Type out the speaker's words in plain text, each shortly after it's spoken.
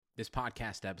This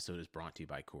podcast episode is brought to you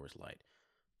by Coors Light.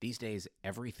 These days,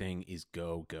 everything is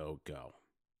go, go, go.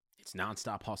 It's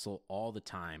nonstop hustle all the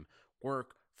time.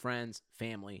 Work, friends,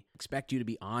 family expect you to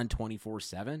be on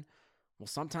 24/7. Well,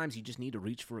 sometimes you just need to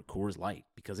reach for a Coors Light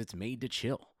because it's made to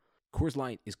chill. Coors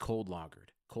Light is cold lagered,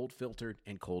 cold filtered,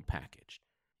 and cold packaged.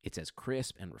 It's as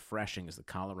crisp and refreshing as the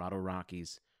Colorado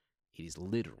Rockies. It is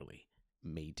literally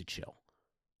made to chill.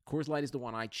 Coors Light is the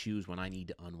one I choose when I need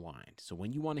to unwind. So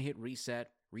when you want to hit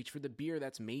reset, reach for the beer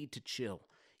that's made to chill.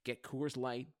 Get Coors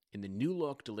Light in the new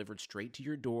look delivered straight to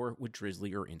your door with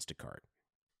Drizzly or Instacart.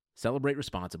 Celebrate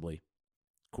responsibly.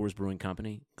 Coors Brewing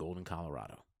Company, Golden,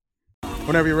 Colorado.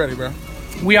 Whenever you're ready, bro.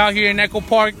 We out here in Echo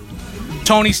Park,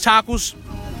 Tony's Tacos,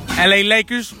 LA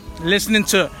Lakers, listening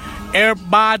to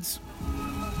AirBods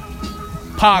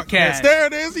Podcast. There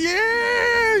it is.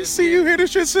 Yeah. See you hear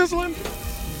this shit sizzling?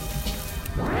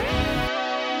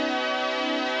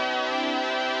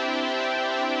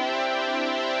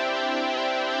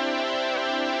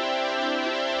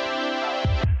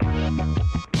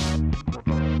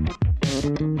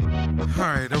 All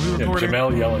right, are we recording?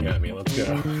 Jamel yelling at me. Let's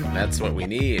go. That's what we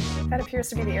need. That appears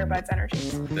to be the earbuds energy.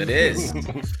 It is.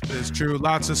 It's true.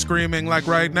 Lots of screaming like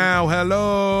right now. Hello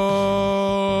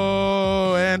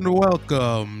and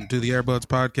welcome to the Airbuds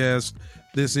Podcast.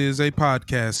 This is a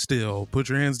podcast still. Put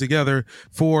your hands together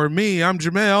for me. I'm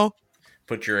Jamel.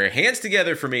 Put your hands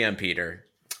together for me. I'm Peter.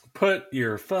 Put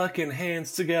your fucking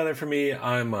hands together for me.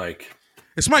 I'm Mike.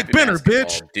 It's Mike Happy Benner,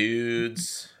 basketball, bitch.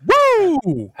 dudes.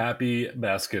 Woo! Happy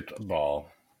basketball.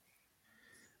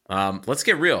 Let's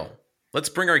get real. Let's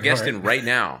bring our guest in right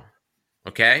now.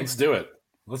 Okay? Let's do it.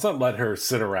 Let's not let her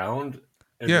sit around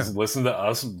and just listen to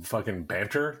us fucking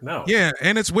banter. No. Yeah,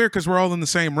 and it's weird because we're all in the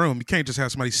same room. You can't just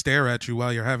have somebody stare at you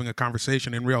while you're having a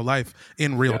conversation in real life,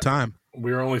 in real time.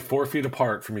 We're only 4 feet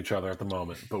apart from each other at the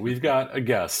moment, but we've got a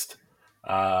guest.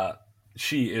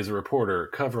 She is a reporter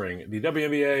covering the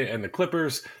WNBA and the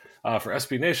Clippers for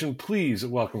SB Nation. Please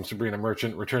welcome Sabrina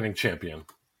Merchant, returning champion.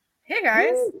 Hey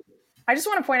guys, I just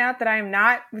want to point out that I am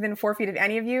not within 4 feet of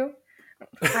any of you.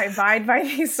 I abide by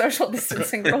these social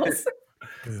distancing rules.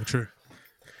 Yeah, true.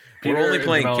 We're only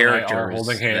playing Jamel characters. and I are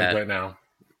holding hands that- right now.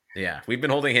 Yeah, we've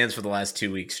been holding hands for the last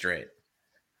 2 weeks straight.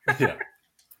 Yeah.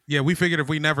 Yeah, we figured if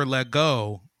we never let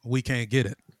go, we can't get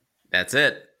it. That's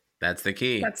it. That's the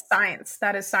key. That's science.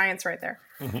 That is science right there.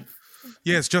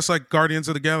 Yeah, it's just like Guardians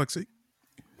of the Galaxy.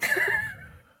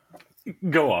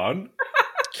 Go on.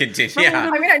 Continue.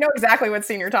 Yeah. I mean, I know exactly what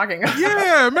scene you're talking about.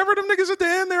 Yeah, remember them niggas at the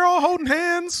end? They're all holding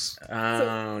hands.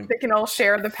 They can all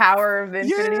share the power of the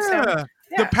Infinity Stone. The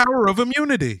Yeah. power of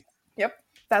immunity. Yep,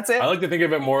 that's it. I like to think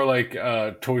of it more like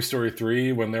Toy Story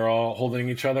 3 when they're all holding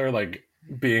each other, like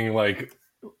being like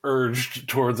urged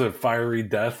towards a fiery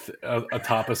death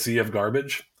atop a sea of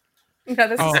garbage. No,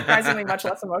 this is surprisingly much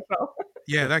less emotional.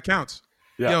 Yeah, that counts.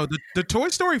 Yeah. Yo, the Toy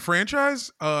Story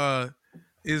franchise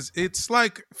it's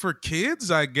like for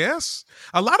kids, I guess.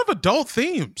 A lot of adult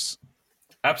themes.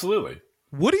 Absolutely.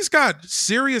 Woody's got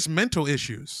serious mental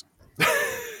issues.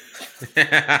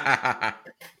 I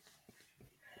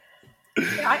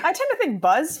tend to think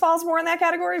Buzz falls more in that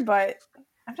category, but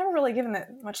I've never really given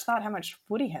that much thought how much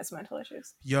Woody has mental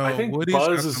issues. Yo, I think Woody's got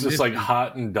Buzz is some just like issues.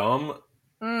 hot and dumb.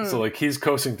 So like he's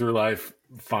coasting through life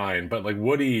fine, but like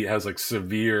Woody has like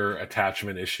severe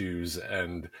attachment issues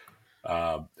and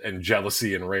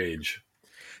jealousy and rage.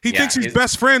 He thinks he's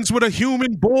best friends with a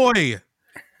human boy.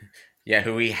 Yeah,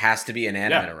 who he has to be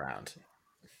inanimate around.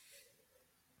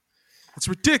 It's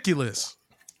ridiculous.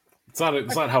 It's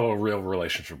not how a real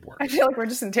relationship works. I feel like we're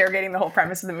just interrogating the whole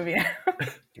premise of the movie now.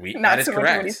 That Not is so much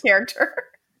correct. Woody's character.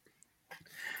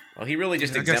 Well, he really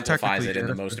just I guess exemplifies it technically in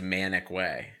the Jennifer. most manic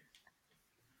way.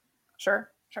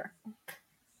 Sure.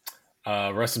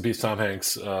 Rest in peace, Tom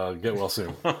Hanks. Get well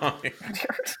soon.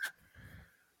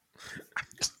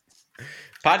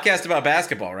 Podcast about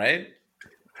basketball, right?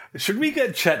 Should we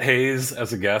get Chet Hayes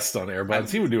as a guest on Airbuds?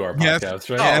 He would do our Yes.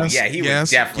 podcast, right? Oh, Yes, yeah, he yes,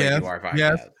 would definitely yes, do our podcast.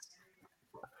 yes.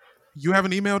 You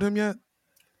haven't emailed him yet?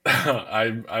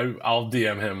 I'll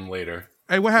DM him later.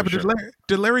 Hey, what happened? sure.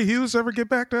 Did Larry Hughes ever get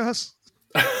back to us?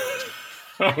 Oh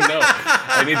no,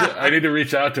 I need to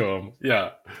reach out to him.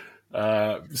 Yeah,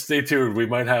 stay tuned. We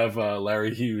might have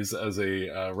Larry Hughes as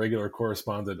a regular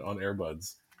correspondent on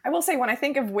Airbuds. I will say, when I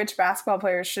think of which basketball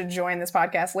players should join this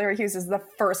podcast, Larry Hughes is the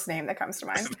first name that comes to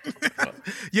mind.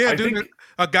 Yeah, I dude, think-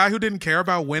 a guy who didn't care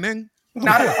about winning.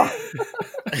 Not at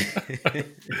all.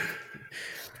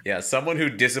 Yeah, someone who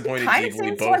disappointed Kind of deeply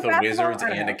seems both like a basketball, Wizards I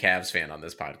don't and a know. Cavs fan on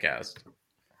this podcast.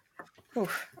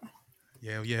 Oof.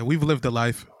 Yeah, we've lived a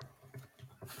life.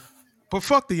 But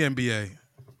fuck the NBA.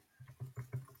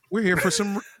 We're here for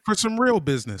some real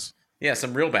business. Yeah,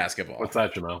 some real basketball. What's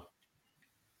that, Jamel?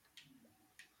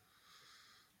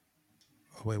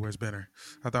 Oh, wait, where's Benner?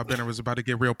 I thought Benner was about to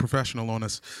get real professional on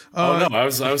us. Oh no, I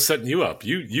was setting you up.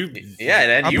 You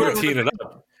Yeah, you you were- were teeing it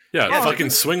up. Yeah, fucking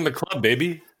swing the club,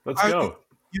 baby. Let's go.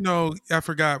 You know, I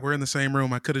forgot we're in the same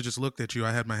room. I could have just looked at you.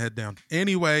 I had my head down.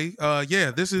 Anyway,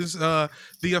 yeah, this is the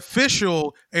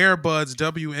official Airbuds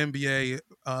WNBA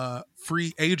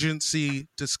free agency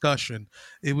discussion.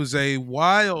 It was a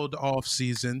wild off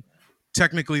season.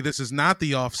 Technically, this is not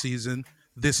the off season.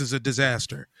 This is a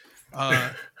disaster.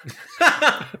 A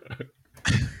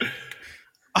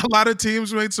lot of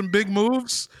teams made some big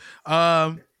moves.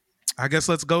 I guess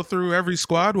let's go through every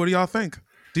squad. What do y'all think?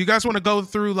 Do you guys want to go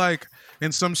through like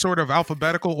in some sort of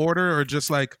alphabetical order, or just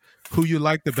like who you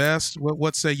like the best?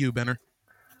 What say you, Benner?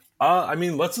 I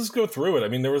mean, let's just go through it. I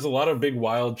mean, there was a lot of big,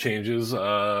 wild changes,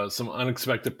 some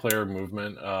unexpected player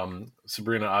movement.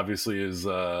 Sabrina obviously is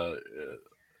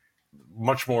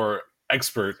much more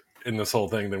expert in this whole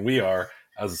thing than we are,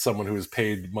 as someone who has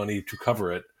paid money to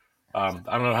cover it. I don't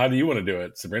know. How do you want to do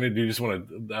it, Sabrina? Do you just want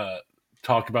to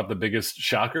talk about the biggest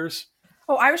shockers?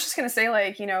 Oh, I was just going to say,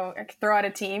 like, you know, I could throw out a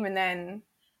team and then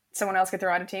someone else could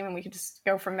throw out a team and we could just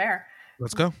go from there.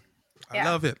 Let's go. I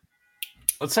love it.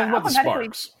 Let's talk about the alphabetically-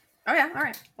 Sparks. Oh, yeah. All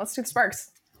right. Let's do the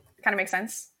Sparks. Kind of makes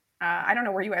sense. I don't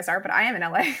know where you guys are, but I am in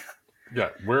LA.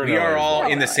 Yeah, We are all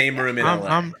in the same room in LA.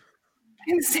 I'm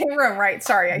In the same room, right?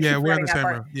 Sorry. I yeah, keep we're in forgetting the that same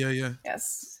part. room. Yeah.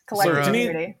 Yes. Collective to me-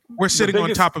 community. We're sitting on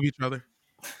biggest- top of each other.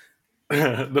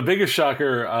 The biggest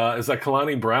shocker is that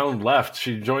Kalani Brown left.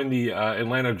 She joined the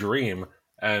Atlanta Dream,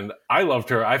 and I loved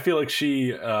her. I feel like she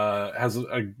has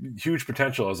a huge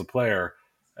potential as a player,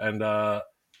 and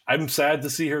I'm sad to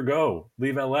see her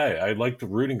leave LA. I liked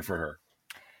rooting for her.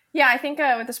 Yeah, I think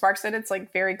with the Sparks, that it's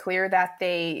like very clear that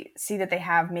they see that they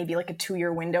have maybe like a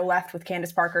 2-year window left with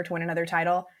Candace Parker to win another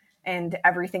title. And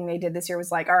everything they did this year was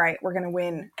like, all right, we're going to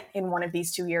win in one of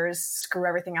these 2 years. Screw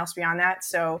everything else beyond that.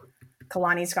 So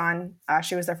Kalani's gone.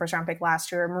 She was their first round pick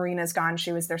last year. Marina's gone.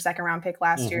 She was their second round pick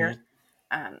last year.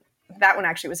 That one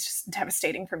actually was just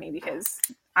devastating for me because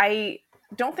I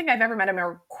don't think I've ever met a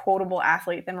more quotable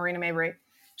athlete than Marina Mabrey.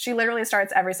 She literally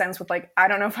starts every sentence with like, I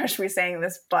don't know if I should be saying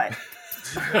this, but...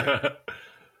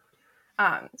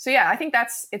 So yeah, I think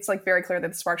it's like very clear that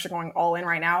the Sparks are going all in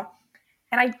right now.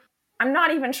 And I'm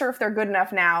not even sure if they're good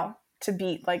enough now to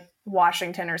beat like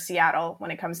Washington or Seattle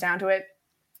when it comes down to it.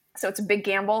 So it's a big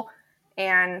gamble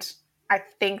and I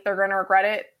think they're going to regret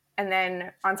it. And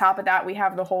then on top of that, we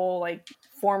have the whole like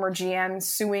former GM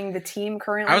suing the team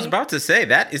currently. I was about to say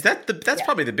that's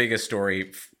probably the biggest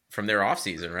story from their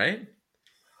offseason, right?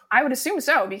 I would assume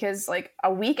so, because like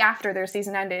a week after their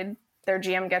season ended, their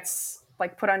GM gets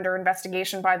like put under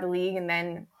investigation by the league. And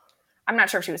then I'm not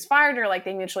sure if she was fired or like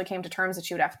they mutually came to terms that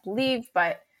she would have to leave,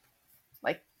 but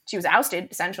like she was ousted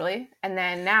essentially. And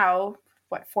then now,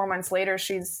 4 months later,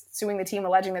 she's suing the team,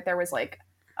 alleging that there was like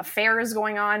affairs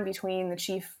going on between the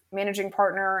chief managing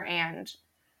partner and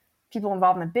people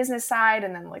involved in the business side.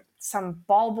 And then like some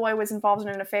ball boy was involved in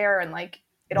an affair, and like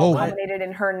it all culminated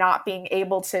in her not being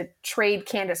able to trade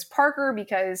Candace Parker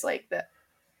because like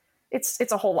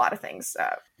it's a whole lot of things.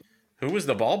 Who was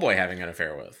the ball boy having an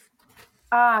affair with?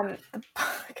 God,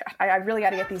 I really got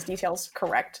to get these details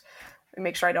correct and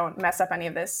make sure I don't mess up any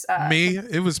of this. Me?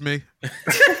 It was me.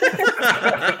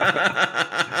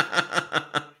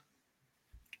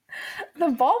 The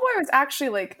ball boy was actually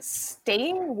like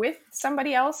staying with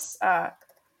somebody else. Hang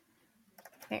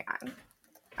on.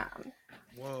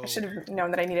 I should have known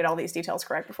that I needed all these details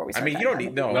correct before we started. You don't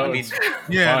need no. No, I mean,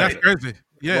 Yeah, Fine. that's crazy.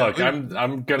 Yeah. Look,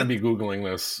 I'm gonna be Googling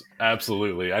this.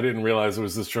 Absolutely. I didn't realize it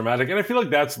was this dramatic. And I feel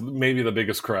like that's maybe the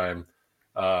biggest crime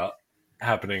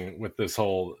happening with this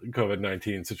whole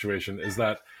COVID-19 situation is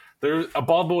that a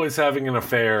ball boy is having an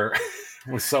affair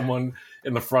with someone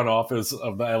in the front office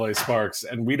of the LA Sparks,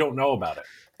 and we don't know about it.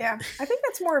 Yeah, I think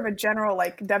that's more of a general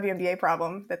like WNBA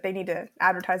problem that they need to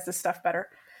advertise this stuff better.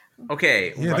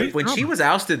 okay, Yeah, right. they- When she was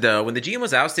ousted, though, when the GM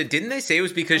was ousted, didn't they say it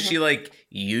was because she like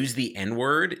used the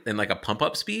N-word in like a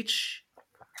pump-up speech?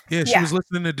 Yeah, she Yeah. was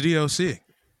listening to DOC.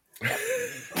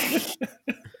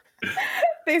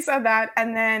 They said that,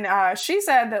 and then she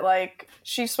said that like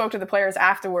she spoke to the players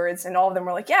afterwards, and all of them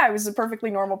were like, "Yeah, it was a perfectly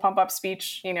normal pump-up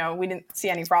speech. You know, we didn't see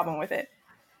any problem with it."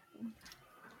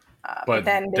 But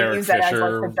then they Derek use that as, like,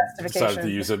 Fisher the justification. decided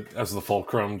to use it as the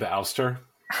fulcrum to oust her.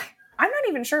 I'm not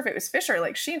even sure if it was Fisher.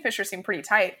 Like she and Fisher seem pretty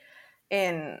tight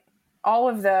in all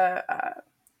of the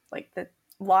like the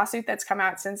lawsuit that's come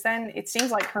out since then. It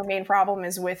seems like her main problem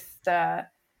is with the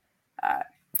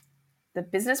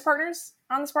business partners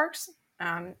on the Sparks,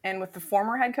 and with the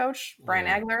former head coach Brian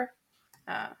Agler.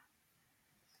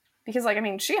 because like I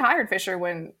mean, she hired Fisher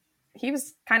when he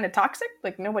was kind of toxic.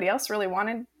 Like nobody else really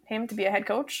wanted him to be a head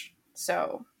coach,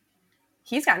 so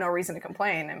he's got no reason to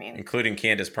complain. I mean, including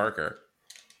Candace Parker.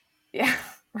 Yeah,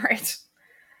 right.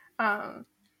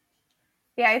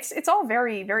 Yeah, it's all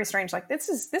very, very strange. Like this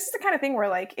is the kind of thing where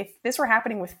like if this were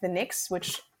happening with the Knicks,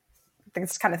 which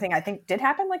this kind of thing I think did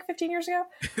happen like 15 years ago,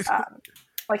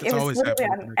 like it was literally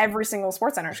on every single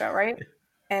SportsCenter show, right?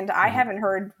 And I haven't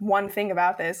heard one thing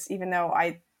about this, even though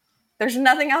there's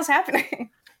nothing else happening.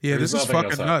 Yeah, this is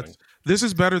fucking nuts. This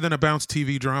is better than a Bounce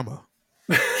TV drama.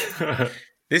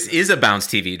 This is a Bounce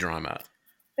TV drama.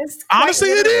 Honestly,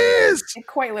 it is. It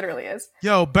quite literally is.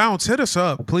 Yo, Bounce, hit us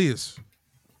up, please.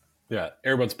 Yeah,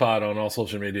 Airbuds Pod on all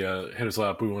social media. Hit us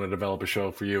up. We want to develop a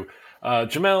show for you.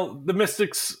 Jamel, the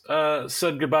Mystics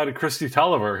said goodbye to Christy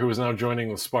Tolliver, who is now joining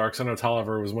the Sparks. I know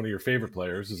Tolliver was one of your favorite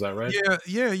players. Is that right?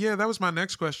 Yeah. That was my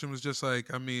next question. Was just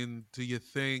like, I mean,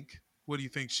 what do you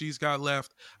think she's got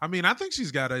left? I mean, I think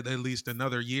she's got at least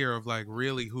another year of like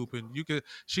really hooping.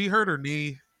 She hurt her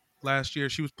knee last year.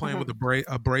 She was playing with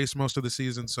a brace most of the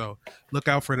season, so look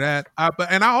out for that.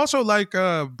 And I also like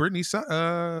Brittany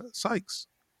Sykes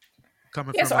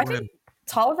coming from I think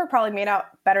Tolliver probably made out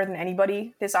better than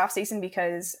anybody this offseason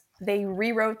because they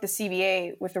rewrote the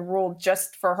CBA with a rule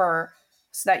just for her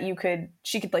so that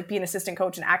she could like be an assistant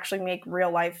coach and actually make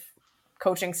real life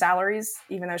coaching salaries,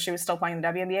 even though she was still playing the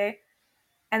WNBA.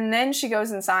 And then she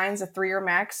goes and signs a 3-year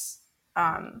max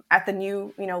at the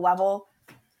new, level.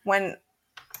 When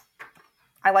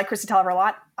I like Christy Tolliver a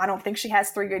lot, I don't think she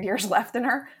has 3 good years left in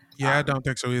her. Yeah, I don't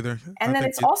think so either. And then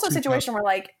it's also a situation where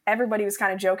like everybody was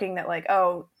kind of joking that like,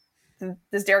 oh,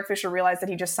 does Derek Fisher realize that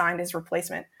he just signed his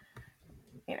replacement?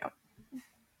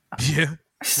 Yeah.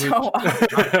 So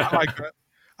I like that.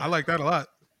 I like that a lot.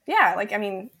 Yeah, like I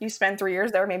mean, you spend 3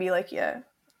 years there, maybe like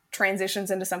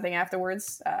transitions into something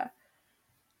afterwards.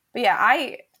 But yeah,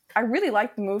 I really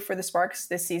liked the move for the Sparks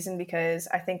this season because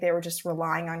I think they were just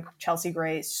relying on Chelsea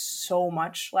Gray so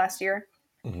much last year.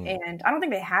 Mm-hmm. And I don't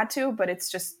think they had to, but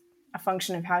it's just a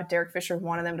function of how Derek Fisher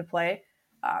wanted them to play.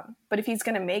 But if he's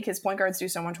going to make his point guards do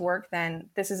so much work, then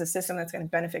this is a system that's going to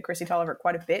benefit Christy Tolliver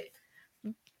quite a bit.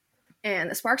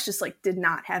 And the Sparks just like did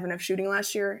not have enough shooting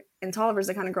last year. And Tolliver's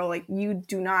the kind of girl like you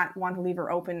do not want to leave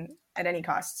her open at any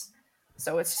costs.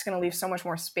 So it's just going to leave so much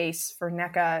more space for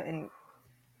NECA and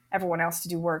everyone else to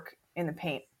do work in the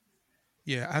paint.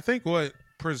 Yeah, I think what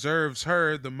preserves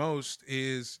her the most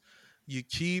is you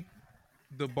keep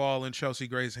the ball in Chelsea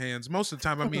Gray's hands. Most of the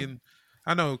time, I mean,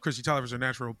 I know Christy Tolliver's a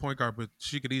natural point guard, but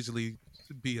she could easily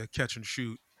be a catch and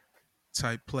shoot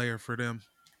type player for them.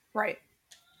 Right.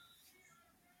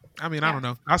 I mean, I don't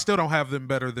know. I still don't have them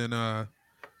better than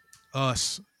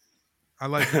us. I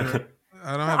like them.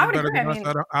 I don't have them better than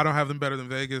us. I don't have them better than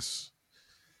Vegas.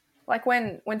 Like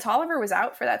when Tolliver was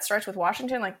out for that stretch with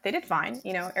Washington, like they did fine.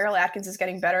 Errol Atkins is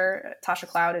getting better. Tasha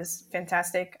Cloud is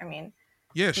fantastic. I mean,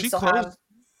 yeah, she still closed. Have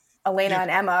Elena and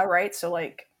Emma, right? So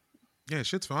like, yeah,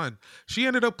 shit's fine. She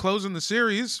ended up closing the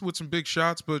series with some big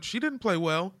shots, but she didn't play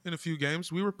well in a few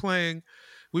games. We were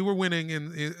winning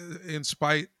in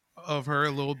spite of her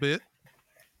a little bit.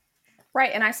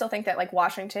 Right, and I still think that like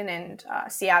Washington and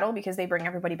Seattle, because they bring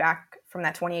everybody back from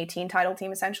that 2018 title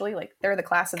team, essentially, like they're the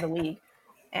class of the league.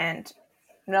 And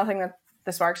nothing that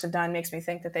the Sparks have done makes me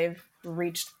think that they've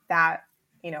reached that,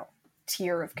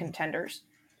 tier of contenders.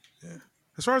 Yeah.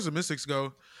 As far as the Mystics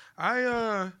go,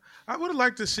 I would have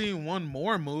liked to see one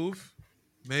more move.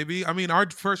 Maybe. I mean, our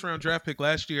first round draft pick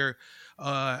last year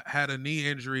had a knee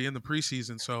injury in the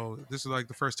preseason, so this is like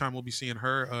the first time we'll be seeing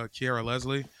her, Kiara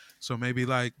Leslie. So maybe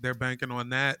like they're banking on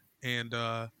that and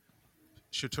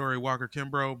Shatori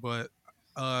Walker-Kimbrough, but.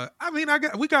 I mean,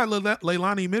 we got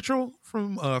Leilani Mitchell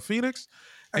from Phoenix,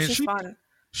 and she's fun.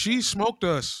 She smoked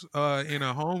us in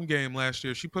a home game last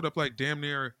year. She put up like damn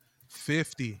near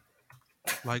 50,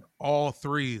 like all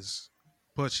threes.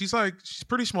 But she's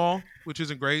pretty small, which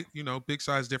isn't great. Big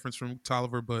size difference from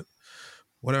Tolliver, but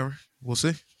whatever. We'll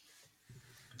see.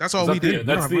 That's all we did.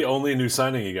 That's the only new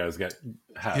signing you guys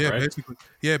have, right? Basically.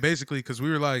 Yeah, basically, because we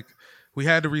were like, we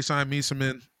had to re-sign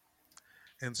Mieseman,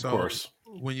 and so. Of course.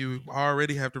 When you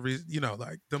already have to,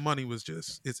 like the money was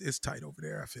just, it's tight over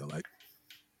there, I feel like.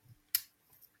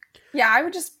 Yeah, I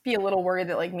would just be a little worried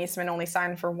that like Mieseman only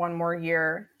signed for one more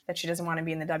year, that she doesn't want to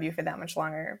be in the W for that much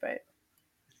longer. But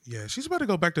yeah, she's about to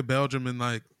go back to Belgium and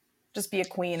like just be a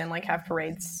queen and like have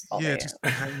parades all day. Just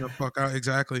hang the fuck out.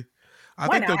 Exactly.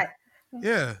 Why not?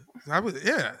 I would.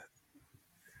 Yeah.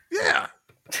 Yeah.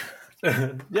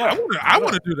 Yeah. I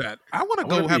want to do that. I want to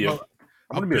go have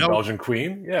I'm going to be a Belgian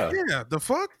queen. Yeah. Yeah. The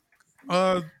fuck?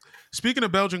 Speaking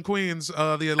of Belgian queens,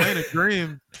 the Atlantic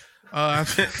Dream I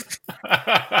feel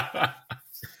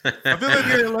like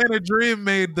the Atlanta Dream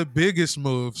made the biggest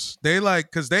moves. They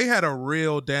because they had a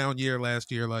real down year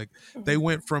last year. Like they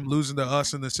went from losing to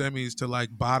us in the semis to like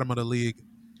bottom of the league,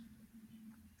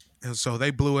 and so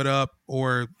they blew it up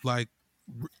or like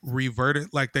reverted,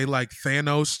 like they like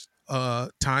Thanos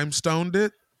time stoned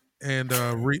it and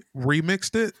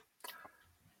remixed it.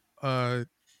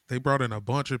 They brought in a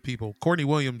bunch of people. Courtney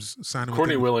Williams signed.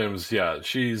 Courtney Williams, yeah,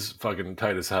 she's fucking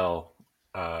tight as hell.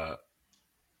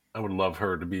 I would love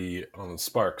her to be on the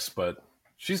Sparks, but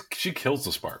she kills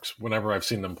the Sparks whenever I've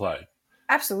seen them play.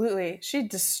 Absolutely. She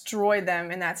destroyed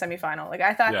them in that semifinal. Like,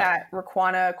 I thought that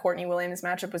Raquana Courtney Williams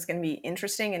matchup was going to be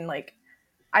interesting, and like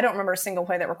I don't remember a single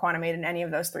play that Raquana made in any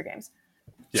of those 3 games.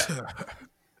 Yeah.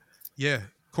 Yeah.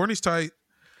 Courtney's tight.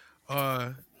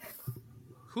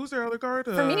 Who's their other guard?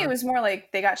 For me, it was more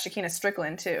like they got Shakina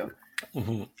Strickland too.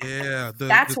 Mm-hmm. Yeah.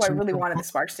 That's who I really wanted the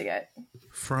Sparks to get.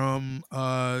 From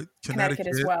Connecticut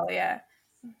as well, yeah.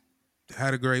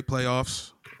 Had a great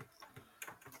playoffs.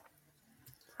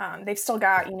 They've still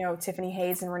got, Tiffany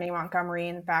Hayes and Renee Montgomery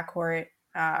in the backcourt.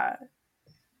 So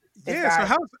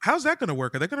how's that going to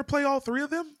work? Are they going to play all 3 of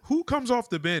them? Who comes off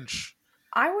the bench?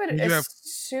 I would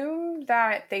assume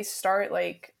that they start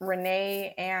like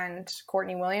Renee and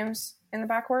Courtney Williams in the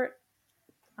backcourt.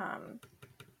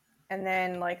 And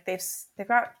then like they've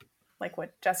got like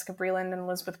Jessica Breland and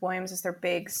Elizabeth Williams as their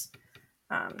bigs.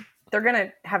 They're going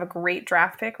to have a great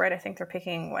draft pick, right? I think they're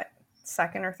picking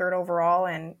 2nd or 3rd overall,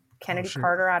 and Kennedy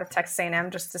Carter out of Texas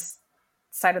A&M just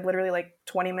decided literally like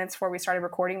 20 minutes before we started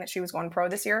recording that she was going pro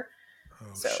this year.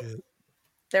 Shit.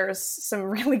 There's some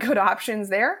really good options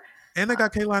there. And they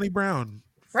got Kaylani Brown.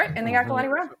 Right, and they got Kaylani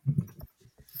Brown.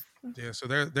 Yeah, so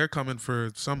they're coming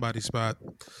for somebody's spot.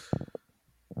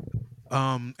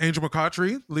 Angel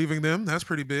McCoughtry leaving them. That's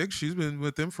pretty big. She's been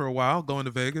with them for a while, going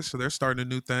to Vegas, so they're starting a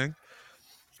new thing.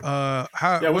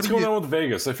 What's going on with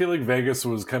Vegas? I feel like Vegas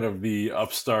was kind of the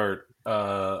upstart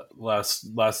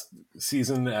last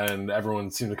season, and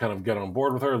everyone seemed to kind of get on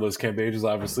board with her. Liz Cambage is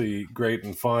obviously great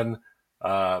and fun,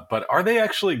 but are they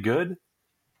actually good?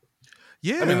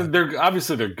 Yeah, I mean, they're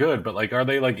good, but like, are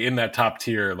they like in that top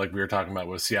tier like we were talking about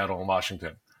with Seattle and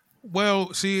Washington?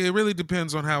 Well, see, it really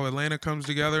depends on how Atlanta comes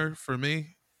together for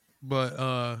me, but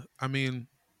I mean,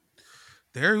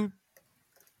 they're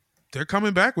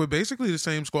coming back with basically the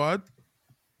same squad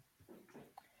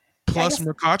plus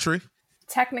McCoughtry.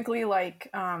 Technically, like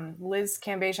Liz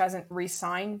Cambage hasn't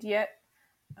re-signed yet,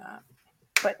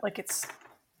 but like it's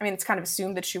kind of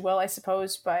assumed that she will, I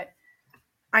suppose. But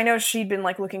I know she'd been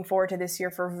like looking forward to this year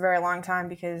for a very long time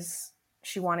because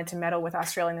she wanted to medal with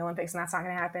Australia in the Olympics, and that's not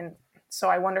going to happen. So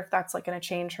I wonder if that's like going to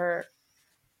change her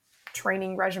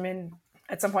training regimen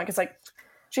at some point, because like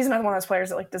she's another one of those players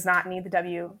that like does not need the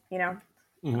W,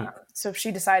 Mm-hmm. So if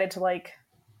she decided to like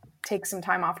take some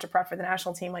time off to prep for the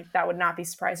national team, like that would not be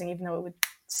surprising, even though it would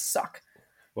suck.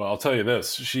 Well, I'll tell you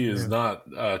this: she is not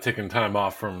taking time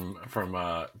off from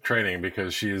training,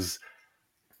 because she's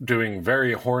doing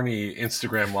very horny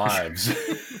Instagram lives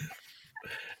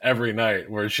every night,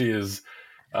 where she is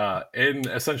in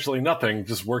essentially nothing,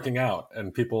 just working out,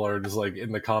 and people are just like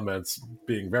in the comments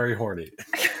being very horny.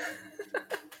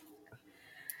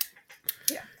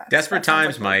 Desperate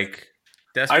times, Mike.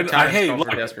 Desperate times. Hey, look,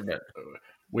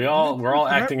 we're all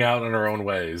acting out in our own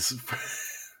ways.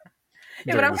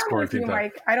 Yeah, but I'm kind of with you,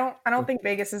 Mike. I don't think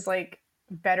Vegas is like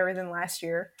better than last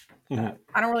year. Mm-hmm.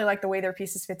 I don't really like the way their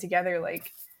pieces fit together.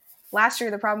 Like last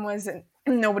year, the problem was that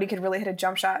nobody could really hit a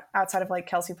jump shot outside of like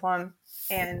Kelsey Plum,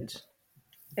 and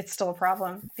it's still a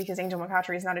problem because Angel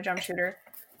McCoughtry is not a jump shooter.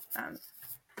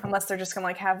 Unless they're just gonna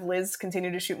like have Liz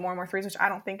continue to shoot more and more threes, which I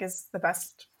don't think is the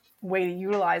best way to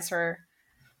utilize her.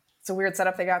 It's a weird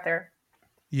setup they got there.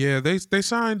 Yeah, they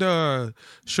signed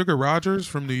Sugar Rogers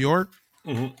from New York,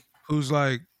 mm-hmm. who's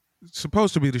like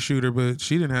supposed to be the shooter, but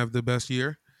she didn't have the best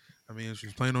year. I mean, she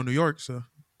was playing on New York, so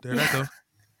there that go.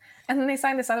 And then they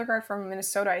signed this other guard from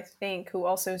Minnesota, I think, who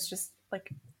also is just like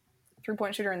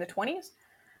 3-point shooter in the 20s.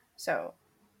 So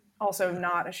also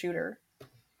not a shooter.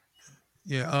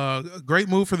 Yeah, great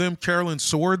move for them. Carolyn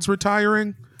Swords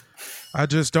retiring. I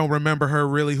just don't remember her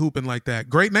really hooping like that.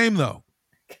 Great name, though.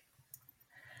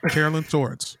 Carolyn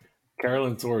Swords.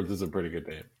 Carolyn Swords is a pretty good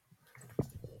name.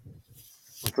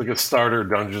 It's like a starter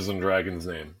Dungeons and Dragons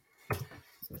name.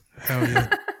 Hell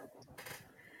yeah.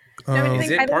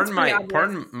 Is it,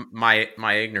 pardon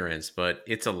my ignorance, but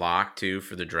it's a lock too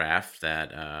for the draft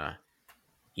that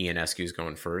Ionescu is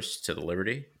going first to the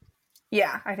Liberty?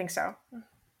 Yeah, I think so.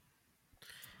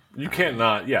 You can't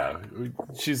not. Yeah,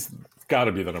 she's got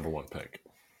to be the number 1 pick.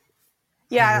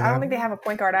 Yeah, I don't think they have a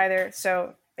point guard either,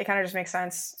 so it kind of just makes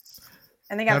sense.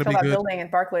 And they got to That'd fill be that good. building at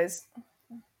Barclays.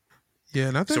 Yeah,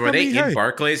 and I think So are they in hey,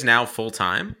 Barclays now full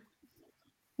time?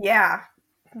 Yeah.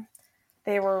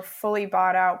 They were fully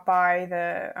bought out by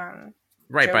the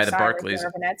Right, Joe by the Cyrus, Barclays. owner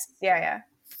of the Nets. Yeah.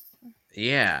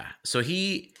 Yeah. So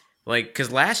he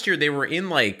because last year they were in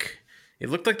it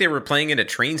looked like they were playing in a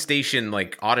train station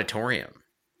auditorium.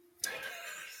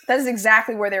 That is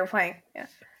exactly where they were playing. Yeah.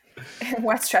 In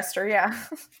Westchester, yeah.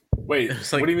 Wait,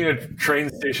 It's what do you mean a train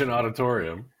station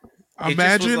auditorium? It just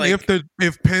imagine was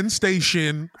if Penn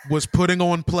Station was putting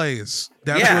on plays.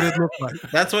 That's Yeah. what it looked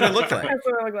like. That's what it looked like. That's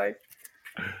what it looked like.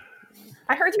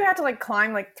 I heard you had to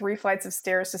climb 3 flights of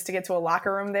stairs just to get to a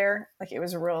locker room there. It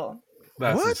was a real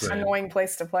That's What? insane. annoying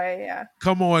place to play. Yeah.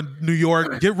 Come on, New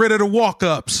York, get rid of the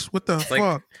walk-ups. What the Like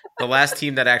fuck? the last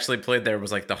team that actually played there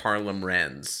was the Harlem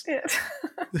Wrens. Yeah.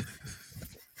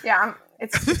 Yeah,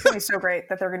 it's going to be so great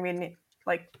that they're going to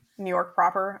be New York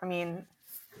proper. I mean,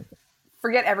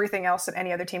 forget everything else that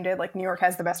any other team did. New York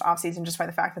has the best offseason just by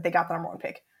the fact that they got the number 1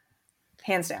 pick.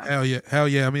 Hands down. Hell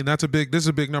yeah. I mean, this is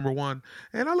a big number one.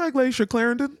 And I like Laisha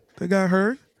Clarendon. They got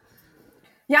her.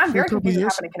 Yeah, I'm For a very couple confused what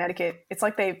years. happened in Connecticut. It's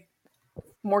like they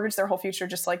mortgaged their whole future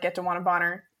just to get DeWanna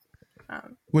Bonner.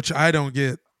 Which I don't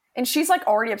get. And she's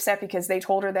already upset because they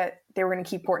told her that they were going to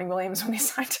keep Courtney Williams when they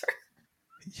signed her.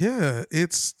 Yeah,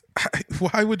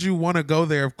 why would you want to go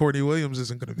there if Courtney Williams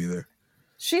isn't going to be there?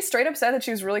 She straight up said that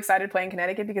she was really excited to play in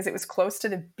Connecticut because it was close to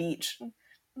the beach.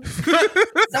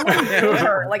 Someone gave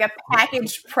her a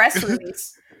packaged press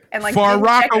release and Far didn't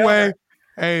Rock check it away. over.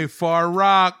 Hey, Far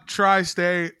Rock,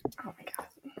 Tri-State. Oh my god,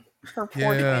 her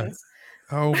poor Yeah. twins.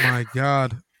 Oh my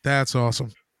God. That's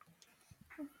awesome.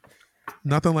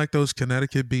 Nothing like those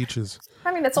Connecticut beaches.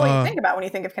 I mean, that's all you think about when you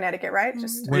think of Connecticut, right?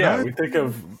 Just When Yeah, I- we think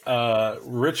of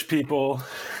rich people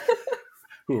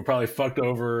who were probably fucked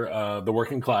over the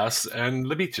working class and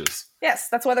the beaches. yes,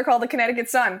 that's why they're called the Connecticut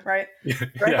Sun, right? Right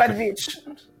Yeah. by the beach.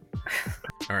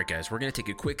 All right, guys, we're going to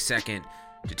take a quick second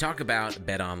to talk about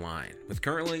Bet Online. With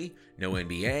currently no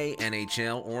NBA,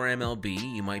 NHL, or MLB,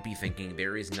 you might be thinking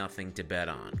there is nothing to bet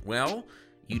on. Well,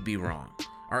 you'd be wrong.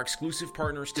 Our exclusive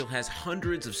partner still has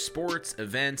hundreds of sports,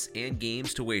 events, and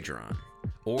games to wager on.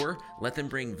 Or let them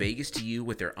bring Vegas to you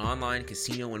with their online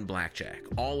casino and blackjack,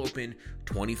 all open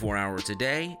 24 hours a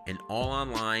day and all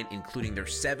online, including their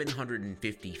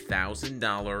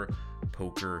 $750,000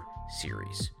 poker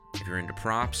series. If you're into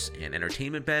props and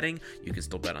entertainment betting, you can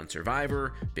still bet on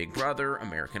Survivor, Big Brother,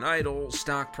 American Idol,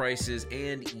 stock prices,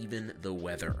 and even the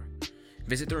weather.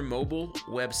 Visit their mobile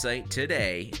website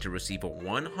today to receive a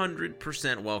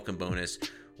 100% welcome bonus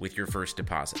with your first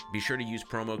deposit. Be sure to use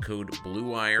promo code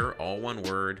BLUEWIRE, all one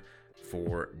word,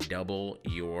 for double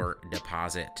your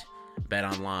deposit. Bet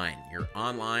Online, your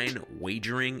online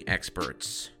wagering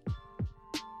experts.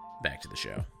 Back to the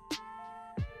show.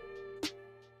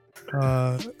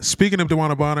 Speaking of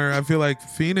DeWanna Bonner, I feel like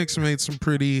Phoenix made some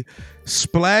pretty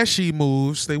splashy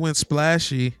moves. They went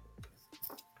splashy.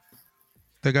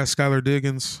 They got Skylar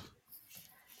Diggins.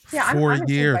 Yeah, 4 I'm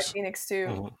intrigued years. by Phoenix too.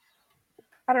 Mhm.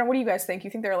 I don't know. What do you guys think?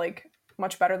 You think they're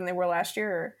much better than they were last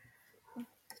year? Or?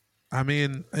 I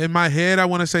mean, in my head, I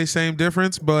want to say same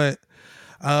difference, but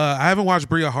I haven't watched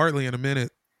Bria Hartley in a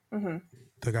minute. Mm-hmm.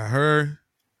 They got her,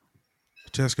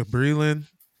 Jessica Breland.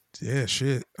 Yeah,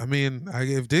 shit. I mean,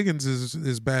 if Diggins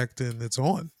is back, then it's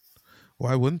on.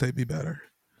 Why wouldn't they be better?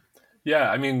 Yeah,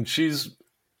 I mean, she's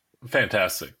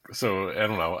fantastic. So I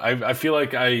don't know. I feel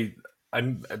like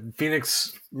I'm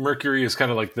Phoenix Mercury is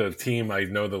kind of like the team I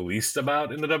know the least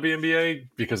about in the WNBA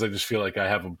because I just feel like I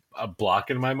have a block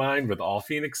in my mind with all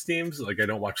Phoenix teams. I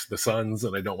don't watch the Suns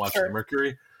and I don't watch Sure. the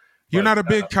Mercury. You're But, not a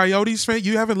big Coyotes fan?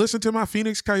 You haven't listened to my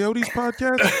Phoenix Coyotes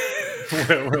podcast?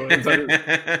 is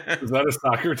that a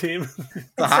soccer team?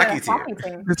 It's a hockey team.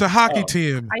 team. It's a hockey Oh.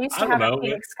 team. I used I to don't have a know.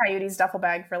 Phoenix Coyotes duffel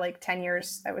bag for 10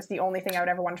 years. That was the only thing I would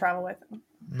ever want to travel with.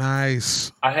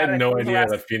 Nice. I had Gotta no close the idea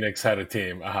rest. that Phoenix had a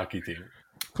team, a hockey team.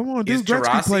 Come on, Is dude.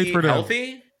 Gretzky played Taurasi for them.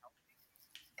 healthy?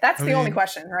 That's I the only mean-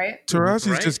 question, right? Taurasi's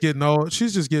Right? just getting old.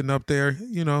 She's just getting up there,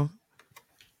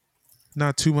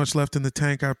 Not too much left in the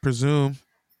tank, I presume.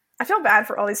 I feel bad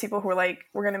for all these people who are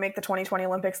we're going to make the 2020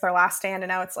 Olympics their last stand, and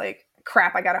now it's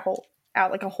crap, I got to hold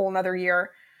out a whole nother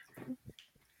year.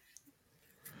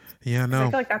 Yeah, 'Cause I no.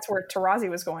 feel like that's where Taurasi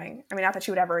was going. I mean, not that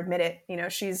she would ever admit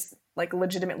it. She's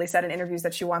legitimately said in interviews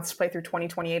that she wants to play through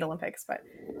 2028 Olympics, but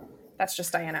that's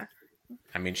just Diana.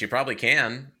 I mean, she probably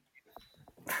can.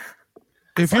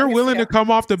 If you're willing yeah. to come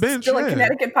off the bench, Still a yeah,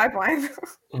 Connecticut pipeline.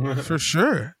 for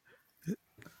sure. Is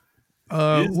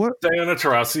What? Diana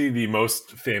Taurasi the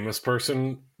most famous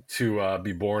person to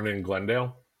be born in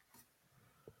Glendale?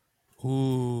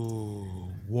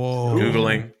 Ooh, whoa.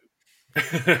 Googling.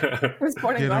 Who was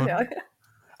born in You know, Glendale?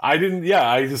 I didn't. Yeah,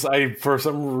 I for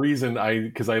some reason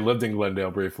because I lived in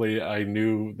Glendale briefly, I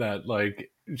knew that like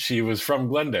she was from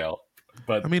Glendale.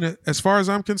 But I mean, as far as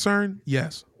I'm concerned,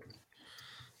 yes.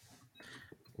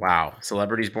 Wow.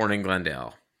 Celebrities born in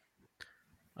Glendale.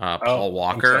 Oh, Paul I'm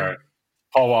Walker. sorry.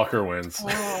 Paul Walker wins.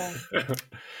 Oh.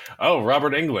 Oh,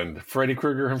 Robert Englund, Freddy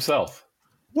Krueger himself.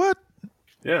 What?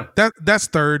 Yeah. That's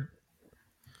third.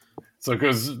 So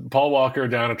because Paul Walker,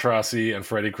 Diana Taurasi, and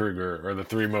Freddy Krueger are the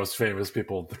three most famous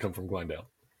people to come from Glendale.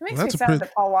 It makes Well, me that's a sad pretty-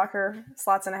 that Paul Walker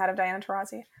slots in ahead of Diana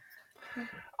Taurasi.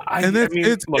 And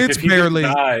it's if he barely-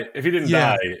 didn't die, if he didn't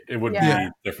Yeah. die, it would Yeah.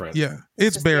 be different. Yeah,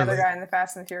 it's Just barely. the other guy in the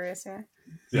Fast and the Furious. Yeah.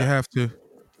 You Yeah. have to.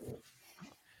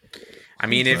 I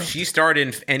mean, if she starred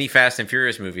in any Fast and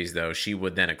Furious movies, though, she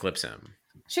would then eclipse him.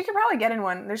 She could probably get in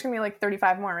one. There's gonna be like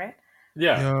 35 more, right?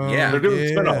 Yeah. Yeah. They're doing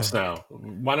spinoffs now.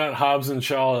 Why not Hobbs and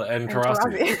Shaw and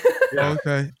Taurasi? Yeah.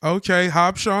 Okay.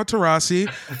 Hobbs, Shaw, Taurasi.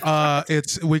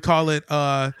 We call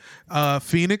it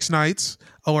Phoenix Nights,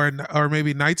 or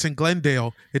maybe Nights in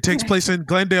Glendale. It takes place in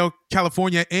Glendale,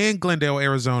 California, and Glendale,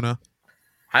 Arizona.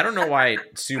 I don't know why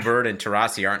Sue Bird and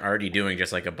Taurasi aren't already doing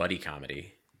just like a buddy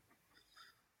comedy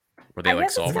where they I like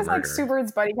guess it's solve a because murder. like Sue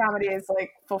Bird's buddy comedy is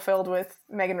like fulfilled with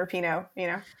Megan Rapinoe. You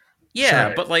know. Yeah,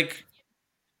 Right. but like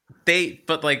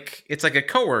it's like a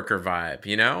coworker vibe,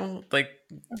 you know? Like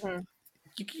Mhm.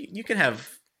 you can have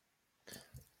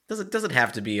doesn't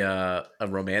have to be a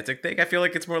romantic thing. I feel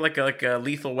like it's more like a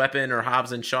Lethal Weapon or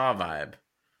Hobbs and Shaw vibe.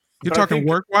 You're But I talking think-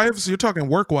 work wives? You're talking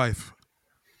work wife.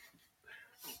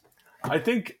 I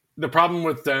think the problem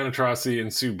with Diana Taurasi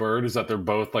and Sue Bird is that they're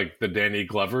both like the Danny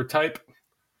Glover type.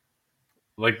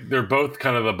 Like they're both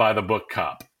kind of the by the book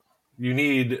cop. You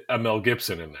need a Mel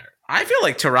Gibson in there. I feel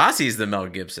like Taurasi's the Mel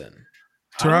Gibson.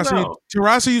 I don't know.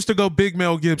 Taurasi used to go big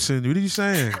Mel Gibson. What are you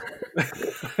saying?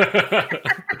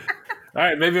 All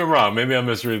right, maybe I'm wrong. Maybe I'm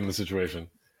misreading the situation.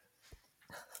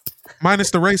 Minus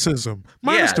the racism.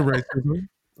 Yeah. The racism.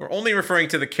 We're only referring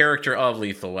to the character of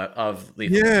Lethal.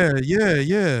 Yeah.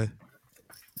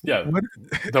 Yeah, What?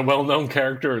 the well-known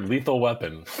character Lethal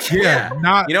Weapon. Yeah.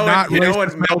 Not. You know not what? You know what?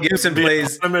 racist Mel Gibson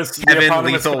plays The Kevin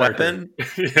eponymous Lethal character. Weapon.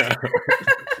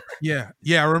 Yeah.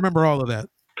 Yeah. I remember all of that.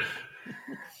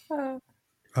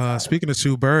 Speaking of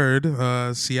Sue Bird,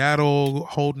 Seattle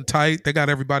holding tight. They got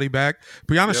everybody back.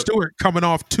 Breonna Stewart coming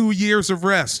off 2 years of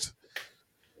rest.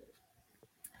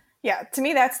 Yeah, to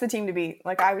me, that's the team to beat.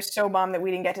 Like, I was so bummed that we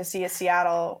didn't get to see a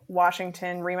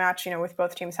Seattle-Washington rematch, you know, with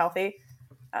both teams healthy.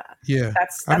 Yeah.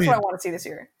 That's I mean- what I want to see this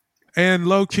year. And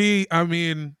low key, I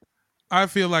mean, I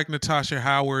feel like Natasha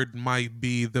Howard might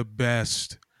be the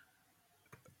best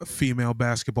female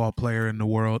basketball player in the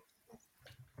world.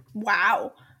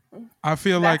 Wow. I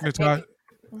feel That's like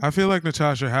a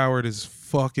Natasha Howard is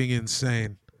fucking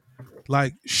insane.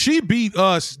 Like, she beat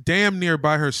us damn near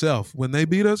by herself. When they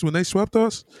beat us, when they swept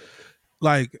us,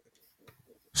 like,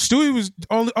 Stewie was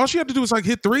all she had to do was like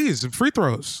hit threes and free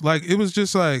throws. Like, it was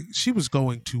just like she was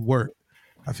going to work.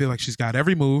 I feel like she's got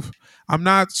every move. I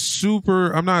don't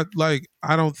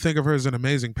think of her as an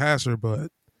amazing passer,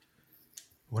 but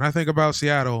when I think about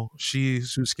Seattle,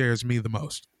 she's who scares me the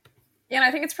most. Yeah, and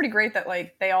I think it's pretty great that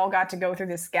like they all got to go through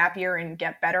this gap year and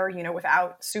get better, you know,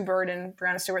 without Sue Bird and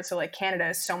Breonna Stewart. So like Canada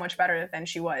is so much better than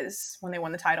she was when they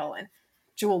won the title. And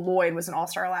Jewel Lloyd was an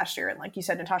all-star last year. And like you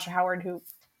said, Natasha Howard, who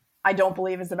I don't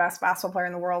believe is the best basketball player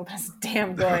in the world, but is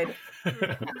damn good.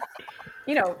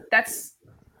 You know, that's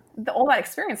all that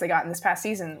experience they got in this past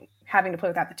season, having to play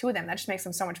without the two of them. That just makes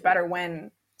them so much better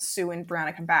when Sue and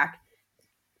Breonna come back.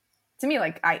 To me,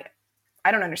 like I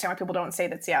don't understand why people don't say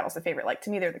that Seattle's the favorite. Like, to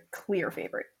me, they're the clear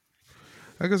favorite.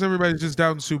 I guess everybody's just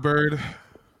doubting Sue Bird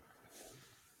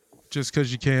just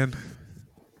because you can.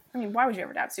 I mean, why would you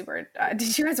ever doubt Sue Bird?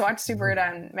 Did you guys watch Sue Bird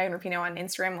on Megan Rapinoe on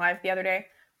Instagram Live the other day?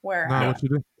 Where Not what you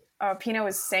do. Pino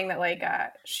was saying that like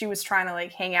she was trying to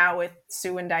like hang out with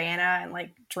Sue and Diana and like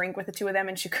drink with the two of them,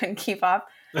 and she couldn't keep up.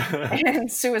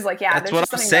 And Sue was like, "Yeah, That's there's what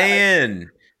just I'm something saying. About,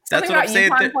 like, That's what I'm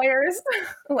saying. UConn players,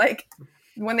 like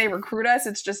when they recruit us,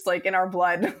 it's just like in our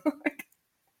blood. Like,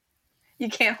 you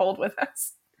can't hold with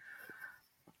us."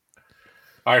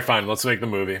 All right, fine. Let's make the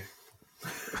movie.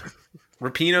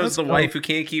 Rapinoe's Let's the go. wife who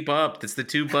can't keep up. It's the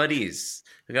two buddies.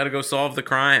 They got to go solve the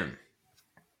crime.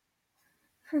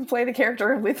 Play the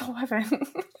character of Lethal Weapon.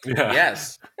 Yeah.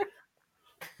 Yes.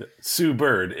 Sue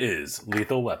Bird is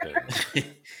Lethal Weapon.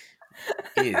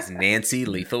 Is Nancy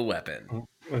Lethal Weapon.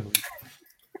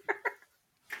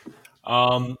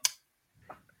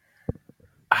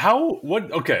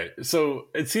 Okay, so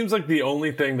it seems like the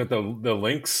only thing that the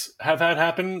Lynx have had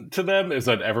happen to them is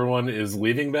that everyone is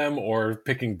leaving them or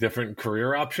picking different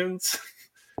career options.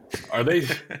 Are they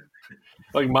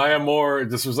Like Maya Moore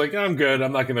just was like, I'm good.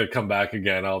 I'm not going to come back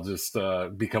again. I'll just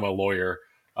become a lawyer.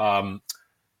 Are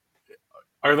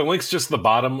the Lynx just the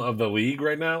bottom of the league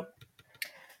right now?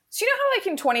 So you know how like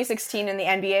in 2016 in the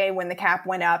NBA when the cap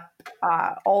went up,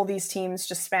 all these teams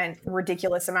just spent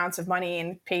ridiculous amounts of money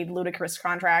and paid ludicrous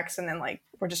contracts, and then like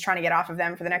we're just trying to get off of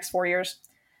them for the next 4 years.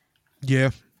 Yeah.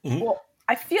 Mm-hmm. Well,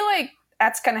 I feel like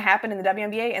that's going to happen in the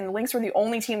WNBA, and the Lynx were the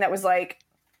only team that was like,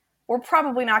 we're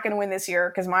probably not going to win this year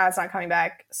because Maya's not coming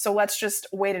back. So let's just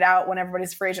wait it out when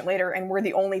everybody's free agent later, and we're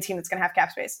the only team that's going to have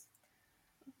cap space.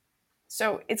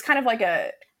 So it's kind of like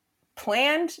a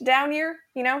planned down year,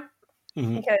 you know?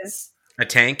 Mm-hmm. Because a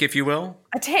tank, if you will.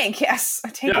 A tank, yes.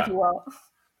 A tank, if you will.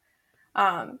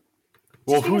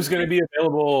 Well, who's going to be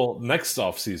available next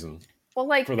offseason? Well,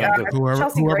 like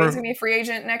Chelsea Gray's going to be a free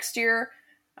agent next year.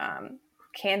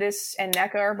 Candace and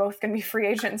NECA are both going to be free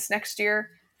agents next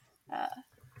year.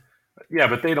 Yeah,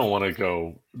 but they don't want to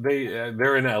go.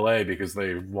 They're in LA because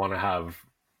they want to have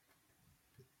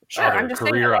I'm just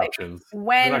career saying, options.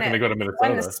 When, they're not going to go to Minnesota.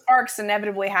 When the Sparks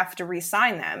inevitably have to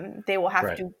re-sign them, they will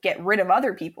have to get rid of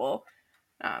other people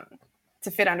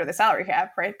to fit under the salary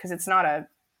cap, right? Because it's not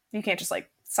you can't just like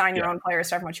sign your own players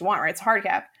to how much you want, right? It's a hard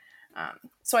cap.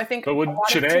 So I think. But would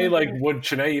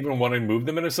Chiney even want to move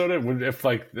to Minnesota? If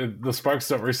like the Sparks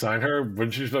don't re-sign her,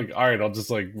 wouldn't she be like, all right, I'll just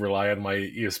like rely on my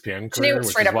ESPN career? Chiney would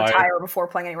straight up retire before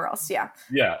playing anywhere else. Yeah.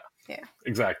 Yeah.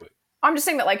 Exactly. I'm just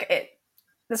saying that like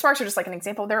the Sparks are just like an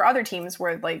example. There are other teams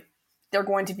where like they're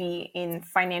going to be in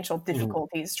financial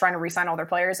difficulties trying to re-sign all their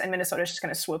players, and Minnesota's just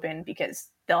going to swoop in because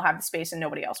they'll have the space and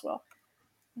nobody else will.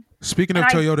 Speaking of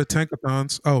Toyota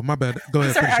Tankathons, oh my bad. Go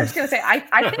ahead. Sorry, I was going to say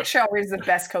I think Cheryl Reed is the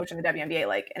best coach in the WNBA,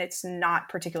 like, and it's not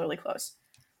particularly close.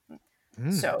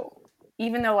 So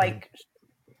even though like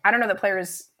I don't know that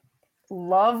players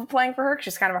love playing for her because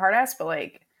she's kind of a hard ass, but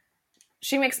like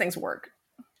she makes things work.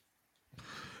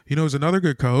 You know, who's another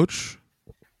good coach?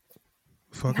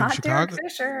 Fucking Not Chicago. Derek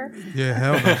Fisher. Yeah,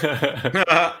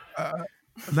 hell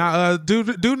no.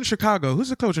 Dude in Chicago. Who's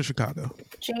the coach in Chicago?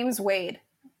 James Wade.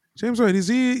 James Wade. Is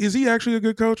he actually a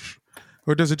good coach,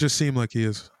 or does it just seem like he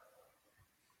is?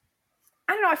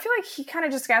 I don't know. I feel like he kind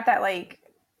of just got that like,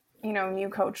 you know, new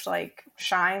coach like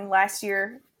shine last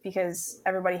year because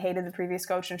everybody hated the previous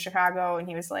coach in Chicago, and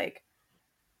he was like,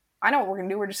 "I know what we're gonna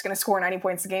do. We're just gonna score 90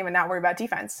 points a game and not worry about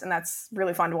defense," and that's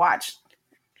really fun to watch.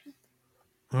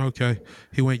 Okay.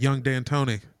 He went young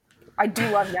D'Antoni. I do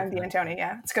love young D'Antoni.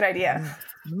 Yeah, it's a good idea.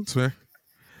 That's fair.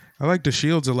 I like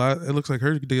DeShields a lot. It looks like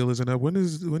her deal isn't up. When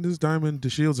is Diamond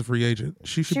DeShields a free agent?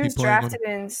 She should be playing. She was drafted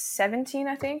in 2017,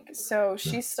 I think. So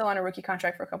she's still on a rookie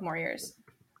contract for a couple more years.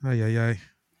 That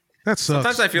sucks.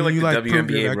 Sometimes I feel like the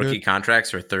WNBA rookie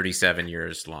contracts are 37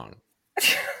 years long.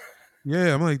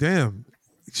 Yeah, I'm like, damn.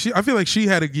 I feel like she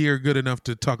had a year good enough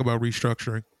to talk about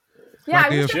restructuring. Yeah,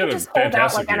 like I wish she could just hold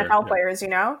out like NFL players, you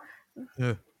know?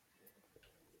 Yeah.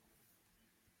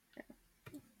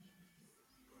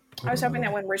 I was hoping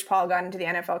that when Rich Paul got into the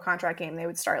NFL contract game, they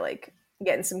would start like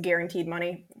getting some guaranteed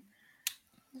money.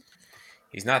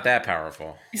 He's not that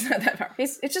powerful. He's not that powerful.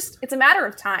 It's a matter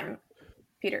of time,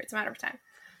 Peter. It's a matter of time.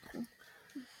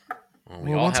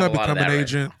 Well, once I become an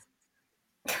agent,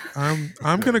 I'm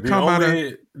going to come out of...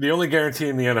 The only guarantee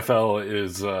in the NFL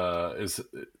is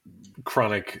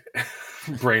chronic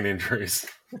brain injuries.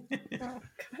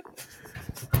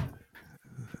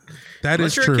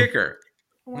 Unless you're true. A kicker.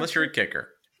 Unless you're a kicker.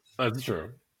 That's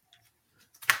true.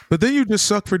 But then you just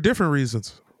suck for different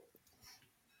reasons.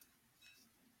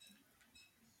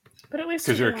 But at least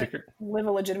you you're can, a kicker. Live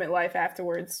a legitimate life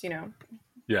afterwards, you know.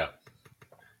 Yeah.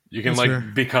 You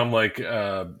can become like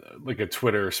a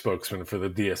Twitter spokesman for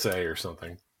the DSA or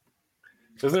something.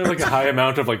 Isn't there like a high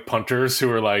amount of like punters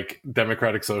who are like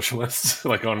Democratic socialists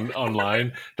like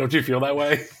online? Don't you feel that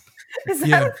way? Is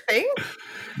that a thing?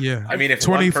 Yeah. I mean, if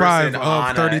 25 one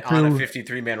of 32 on a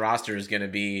 53-man roster is going to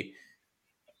be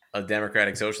a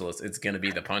Democratic socialist, it's going to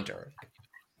be the punter.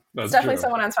 It's definitely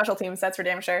someone on special teams. That's for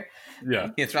damn sure. Yeah.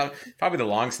 It's probably the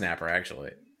long snapper,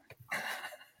 actually.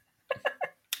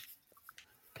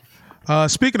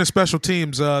 Speaking of special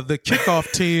teams, the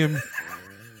kickoff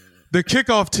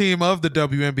team of the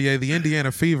WNBA, the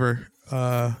Indiana Fever.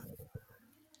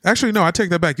 Actually, no, I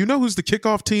take that back. You know who's the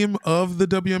kickoff team of the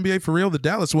WNBA for real? The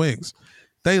Dallas Wings.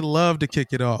 They love to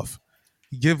kick it off,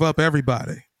 give up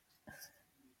everybody.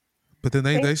 But then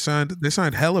they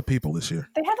signed hella people this year.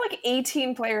 They have like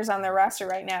 18 players on their roster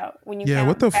right now. When you count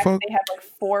what the fuck? They have like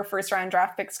 4 first-round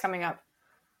draft picks coming up.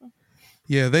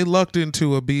 Yeah, they lucked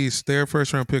into a beast. Their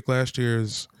first-round pick last year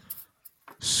is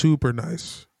super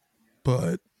nice,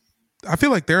 but I feel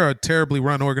like they're a terribly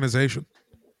run organization.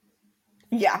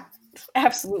 Yeah,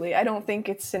 Absolutely. I don't think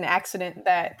it's an accident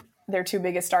that their two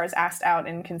biggest stars asked out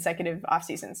in consecutive off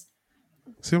seasons.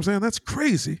 See what I'm saying? That's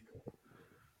crazy.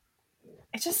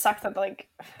 It just sucks that like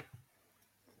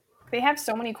they have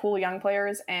so many cool young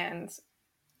players and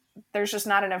there's just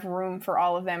not enough room for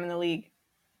all of them in the league.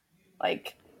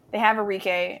 Like they have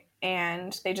Enrique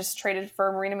and they just traded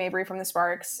for Marina Mabry from the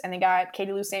Sparks and they got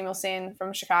Katie Lou Samuelson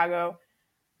from Chicago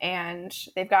and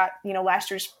they've got, last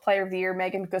year's player of the year,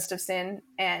 Megan Gustafson,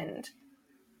 and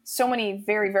so many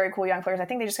very, very cool young players. I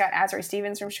think they just got Azari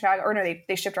Stevens from Chicago, or no,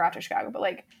 they shipped her out to Chicago, but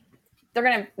like they're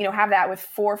going to, have that with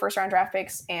 4 first-round draft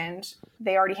picks, and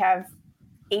they already have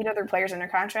 8 other players in their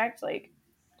contract. Like,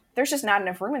 there's just not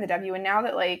enough room in the W. And now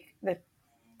that like the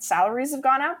salaries have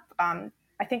gone up,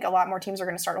 I think a lot more teams are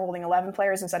going to start holding 11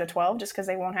 players instead of 12, just because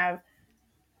they won't have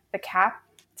the cap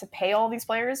to pay all these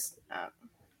players.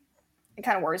 It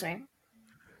kind of worries me.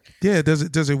 Yeah,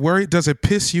 does it worry? Does it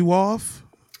piss you off?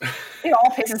 It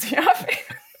all pisses me off.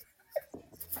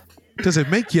 Does it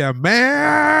make you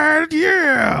mad?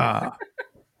 Yeah.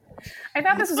 I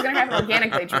thought this was going to happen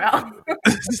organically, Jamel.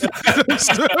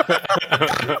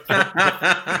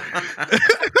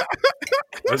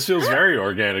 This feels very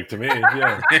organic to me.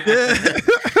 Yeah.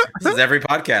 This is every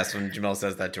podcast when Jamel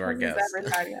says that to our guests.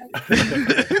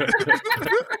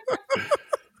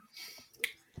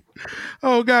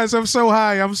 Oh, guys, I'm so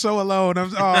high. I'm so alone.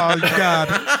 Oh, God.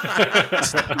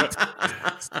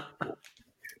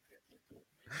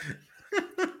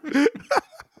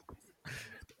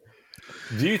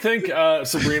 Do you think,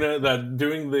 Sabrina, that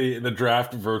doing the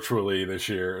draft virtually this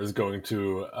year is going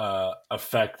to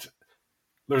affect?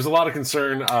 There's a lot of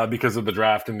concern because of the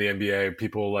draft in the NBA.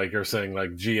 People are saying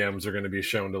GMs are going to be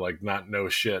shown to not know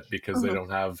shit because they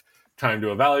don't have time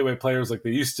to evaluate players like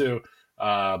they used to.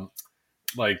 How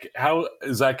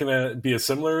is that going to be a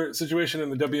similar situation in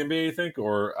the WNBA? You think,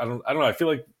 or I don't know. I feel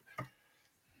like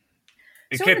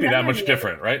it can't be that much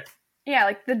different, right?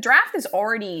 Yeah, the draft is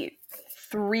already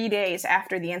 3 days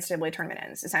after the NCAA tournament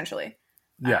ends, essentially.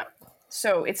 Yeah.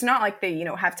 So it's not like they,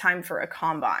 have time for a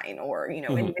combine or,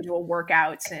 individual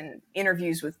workouts and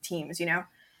interviews with teams,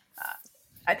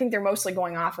 I think they're mostly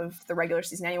going off of the regular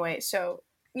season anyway. So,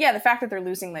 yeah, the fact that they're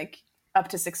losing up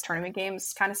to 6 tournament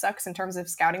games kind of sucks in terms of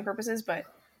scouting purposes, but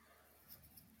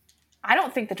I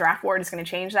don't think the draft board is going to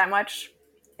change that much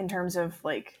in terms of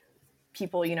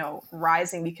people,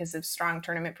 rising because of strong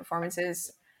tournament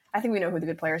performances. I think we know who the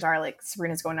good players are.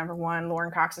 Sabrina's going number 1. Lauren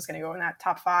Cox is going to go in that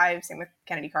top 5. Same with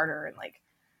Kennedy Carter. And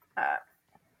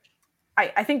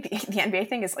I think the NBA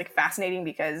thing is fascinating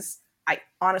because I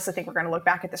honestly think we're going to look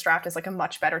back at this draft as a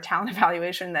much better talent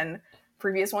evaluation than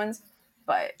previous ones.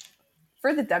 But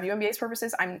for the WNBA's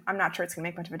purposes, I'm not sure it's going to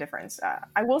make much of a difference.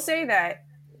 I will say that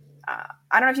I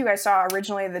don't know if you guys saw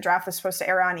originally the draft was supposed to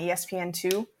air on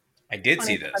ESPN2. I did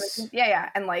see this. Yeah.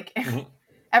 And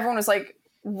everyone was like,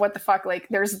 what the fuck?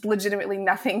 There's legitimately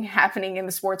nothing happening in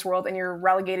the sports world and you're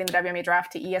relegating the WNBA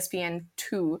draft to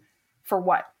ESPN2 for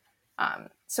what?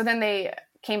 So then they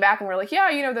came back and were like,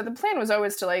 yeah, the plan was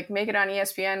always to make it on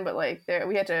ESPN, but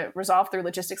we had to resolve their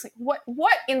logistics.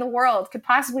 What in the world could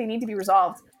possibly need to be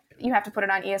resolved? You have to put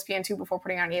it on ESPN2 before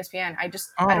putting it on ESPN. I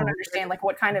don't understand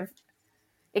what kind of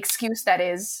excuse that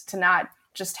is to not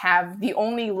just have the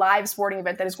only live sporting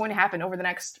event that is going to happen over the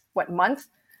next, month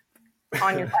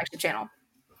on your flagship channel.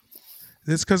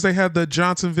 It's because they had the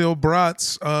Johnsonville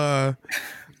Brats cornhole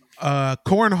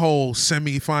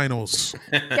semifinals.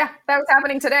 Yeah, that was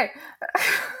happening today.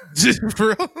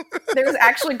 There was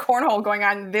actually cornhole going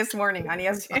on this morning on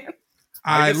ESPN.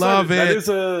 I love it. That is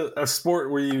a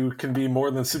sport where you can be more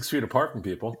than 6 feet apart from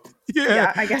people.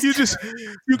 Yeah, I guess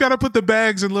you got to put the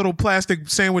bags in little plastic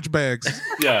sandwich bags.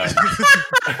 Yeah.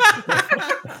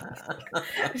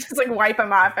 Just wipe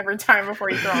them off every time before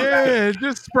you throw them back. Yeah,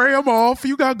 just spray them off.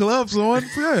 You got gloves on.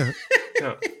 Yeah.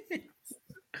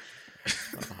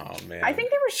 Oh man. I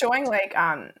think they were showing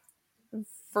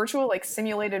virtual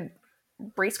simulated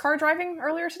race car driving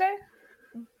earlier today.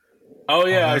 Oh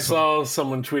yeah, I saw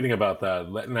someone tweeting about that.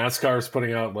 NASCAR is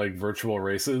putting out virtual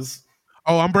races.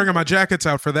 Oh, I'm bringing my jackets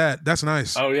out for that. That's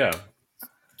nice. Oh yeah.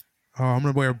 Oh, I'm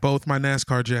gonna wear both my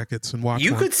NASCAR jackets and watch.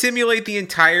 You could simulate the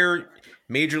entire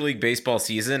Major League Baseball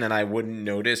season, and I wouldn't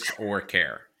notice or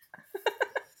care.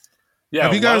 Yeah,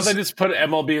 why don't they just put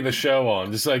MLB The Show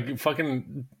on? Just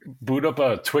fucking boot up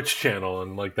a Twitch channel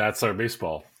and that's our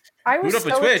baseball. Boot up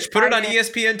a Twitch. Put it on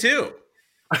ESPN too.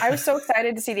 I was so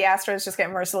excited to see the Astros just get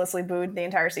mercilessly booed the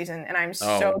entire season, and I'm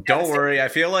so don't worry. I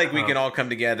feel like we can all come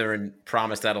together and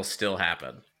promise that'll still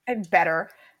happen. It better.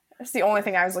 That's the only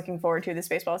thing I was looking forward to this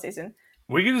baseball season.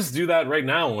 We can just do that right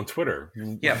now on Twitter.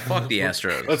 Yeah, fuck the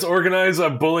Astros. Let's organize a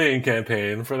bullying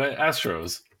campaign for the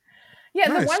Astros. Yeah,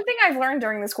 the Nice. one thing I've learned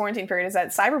during this quarantine period is that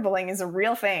cyberbullying is a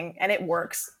real thing and it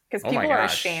works because Oh my people are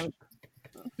gosh. ashamed.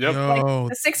 Yep. Yo,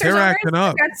 The Sixers they're owners acting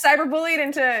up. got cyberbullied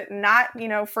into not,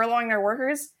 furloughing their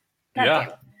workers. God damn Yeah.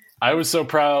 it. I was so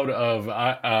proud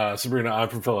of Sabrina. I'm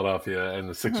from Philadelphia, and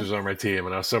the Sixers are my team,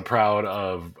 and I was so proud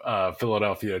of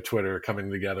Philadelphia Twitter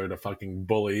coming together to fucking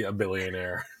bully a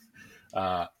billionaire.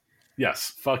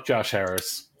 Yes, fuck Josh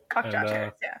Harris. Fuck And, Josh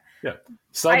Harris, yeah.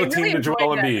 Sell I the team really to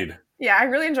Joel enjoyed that. Embiid. Yeah, I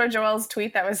really enjoyed Joel's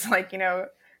tweet that was like,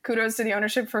 kudos to the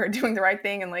ownership for doing the right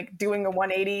thing and like doing a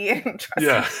 180 and trusting.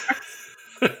 Yeah.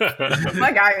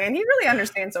 My guy, man, he really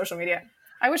understands social media.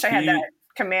 I wish I had He- that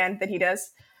command that he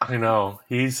does. I know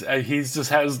he's just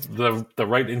has the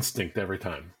right instinct every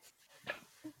time.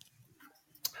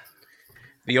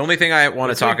 The only thing I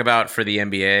want to talk about for the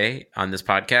NBA on this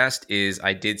podcast is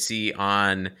I did see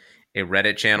on a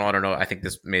Reddit channel, I don't know, I think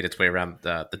this made its way around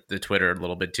the Twitter a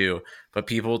little bit too, but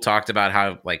people talked about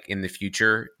how like in the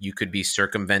future you could be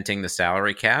circumventing the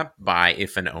salary cap by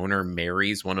if an owner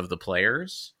marries one of the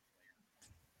players.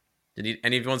 Did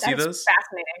anyone see That's those?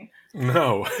 fascinating.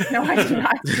 No, No, I did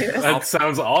not see this. that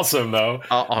sounds awesome though.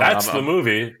 That's the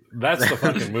movie. That's the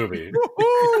fucking movie.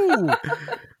 Woohoo!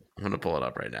 I'm gonna pull it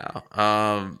up right now.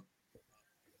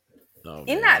 Oh,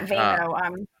 In man. that vein,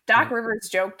 though, Doc Rivers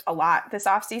joked a lot this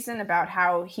offseason about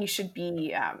how he should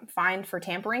be fined for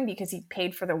tampering because he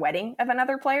paid for the wedding of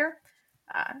another player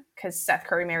because Seth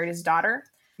Curry married his daughter.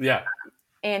 Yeah.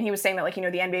 And he was saying that, like, the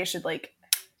NBA should, like,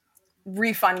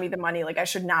 refund me the money. Like, I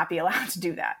should not be allowed to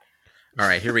do that. All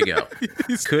right, here we go.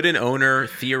 Could an owner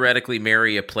theoretically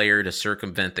marry a player to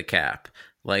circumvent the cap?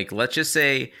 Like, let's just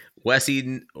say Wes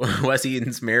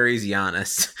Edens marries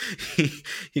Giannis.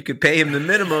 He could pay him the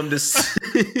minimum to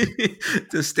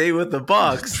stay with the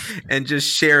Bucks and just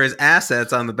share his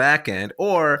assets on the back end.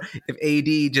 Or if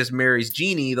AD just marries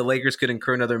Jeannie, the Lakers could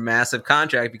incur another massive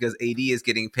contract because AD is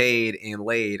getting paid and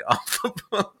laid off the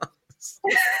Bucks.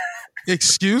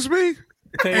 Excuse me?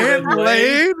 And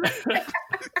laid?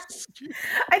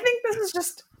 I think this is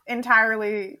just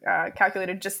entirely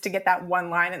calculated just to get that one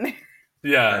line in there.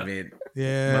 Yeah. I mean,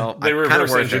 Yeah. well, They kinda reverse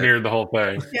worth it. engineered the whole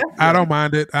thing. I don't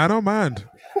mind it. I don't mind.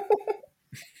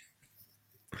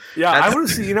 Yeah, I That's- want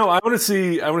to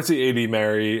see. I want to see AD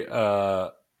marry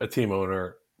a team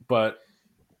owner, but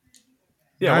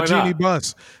yeah, Not why Jeannie not?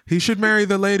 Buss. He should marry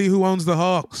the lady who owns the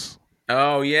Hawks.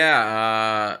 Oh,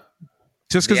 yeah.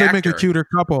 Just because The they make a actor. cuter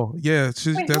couple. Yeah.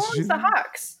 She's, Wait, who owns the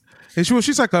Hawks?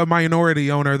 she's like a minority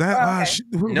owner. That Oh,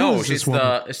 okay. who No, is this she's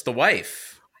woman? it's the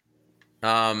wife.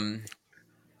 Are you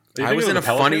I was thinking in of a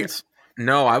the funny. Pelicans?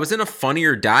 No, I was in a Funny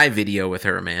or Die video with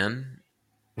her, man.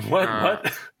 What?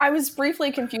 What? I was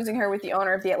briefly confusing her with the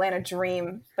owner of the Atlanta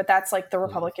Dream, but that's like the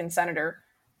Republican senator.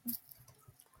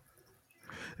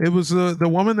 It was the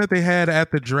woman that they had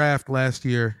at the draft last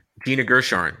year. Gina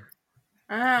Gershon.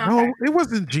 Oh, No, okay. it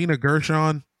wasn't Gina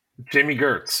Gershon. Jamie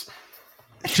Gertz.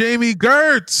 Jamie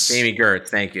Gertz. Jamie Gertz,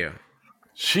 thank you.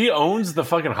 She owns the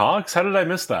fucking Hawks. How did I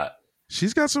miss that?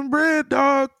 She's got some bread,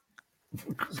 dog.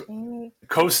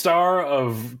 Co-star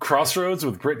of Crossroads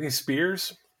with Britney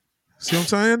Spears. See what I'm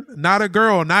saying? Not a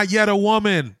girl, not yet a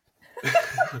woman.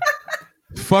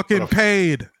 Fucking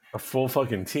paid. A full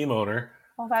fucking team owner.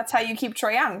 Well, that's how you keep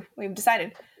Trae Young. We've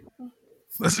decided.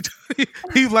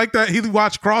 He like that. He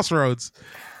watched Crossroads.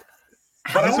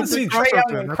 But I He's a want to see big Trae Crossroads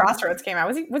Young when fan. Crossroads came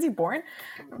out. Was he born?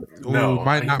 Ooh, No,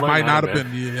 might he not have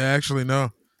been. Yeah, actually,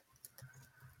 no.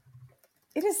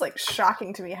 It is like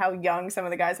shocking to me how young some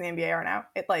of the guys in the NBA are now.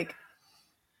 It like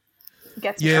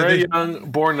gets me. Yeah, Trae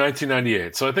Young, born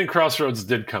 1998. So I think Crossroads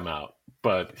did come out,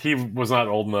 but he was not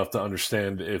old enough to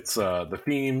understand its the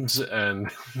themes and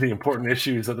the important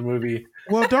issues of the movie.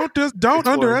 Well, don't Explored.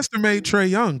 underestimate Trae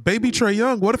Young, baby Trae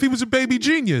Young. What if he was a baby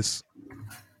genius?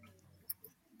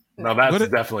 Now that's What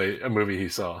it- definitely a movie he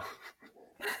saw.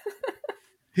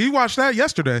 He watched that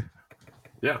yesterday.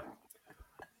 Yeah.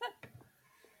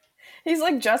 He's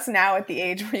like just now at the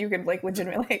age where you could like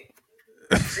legitimately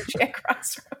appreciate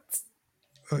Crossroads.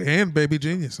 And baby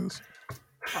geniuses.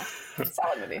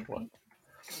 Solid movie.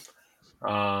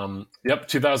 Yep,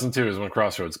 2002 is when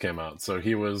Crossroads came out. So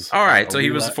he was All right, so he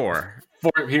we was let- 4.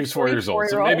 He was 4 years old.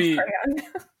 So 44-year-old maybe Trae Young.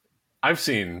 I've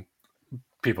seen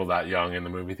people that young in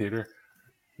the movie theater.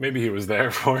 Maybe he was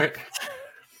there for it.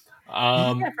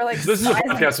 Yeah, for, like, This is a Spies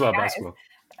in podcast about Disguise.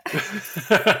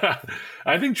 basketball.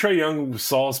 I think Trae Young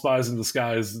saw Spies in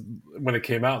Disguise when it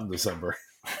came out in December.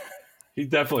 He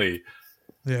definitely.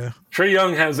 Yeah. Trae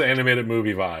Young has animated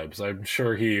movie vibes. I'm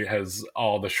sure he has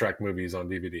all the Shrek movies on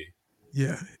DVD.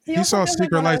 Yeah. He He also saw feels like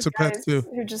Secret one of Lights those of Pets guys too.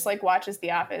 Who just like watches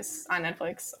The Office on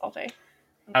Netflix all day.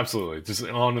 Absolutely, just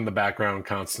on in the background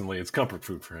constantly. It's comfort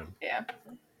food for him. Yeah.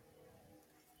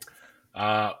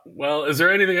 Well, is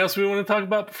there anything else we want to talk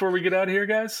about before we get out of here,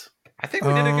 guys? I think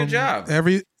we did a good job.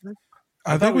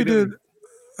 I think we did.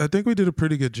 I think we did a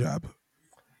pretty good job.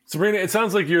 Sabrina, it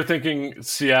sounds like you're thinking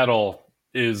Seattle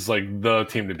is like the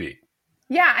team to beat.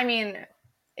 Yeah, I mean,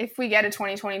 if we get a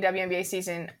 2020 WNBA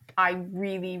season, I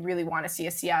really, really want to see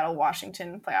a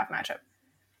Seattle-Washington playoff matchup.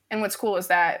 And what's cool is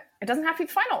that it doesn't have to be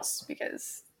the finals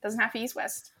because it doesn't have to be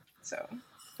East-West. So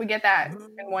if we get that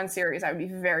in one series, I would be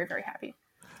very, very happy.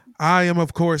 I am,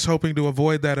 of course, hoping to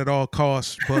avoid that at all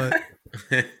costs, but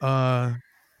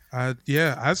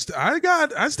I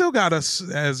still got us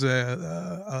as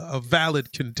a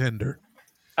valid contender.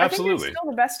 Absolutely. I think they're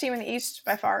still the best team in the East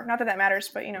by far. Not that that matters,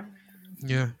 but you know.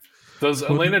 Yeah. Does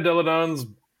Elena Deladon's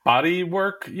body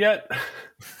work yet?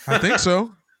 I think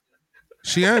so.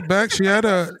 She had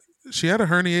a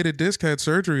herniated disc, had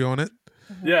surgery on it.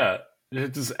 Yeah.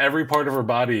 It just every part of her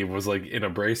body was like in a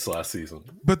brace last season.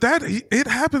 But it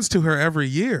happens to her every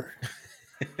year.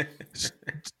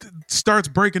 Starts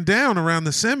breaking down around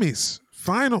the semis,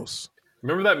 finals.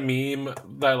 Remember that meme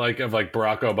that of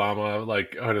Barack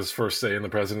Obama on his first day in the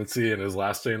presidency and his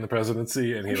last day in the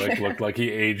presidency, and he looked like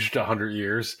he aged 100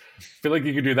 years. I feel like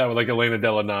you could do that with Elena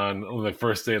Deladon on the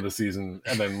first day of the season,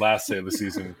 and then last day of the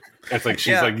season, it's like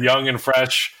she's young and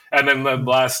fresh, and then the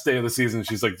last day of the season,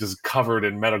 she's just covered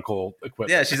in medical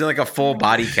equipment. Yeah, she's in a full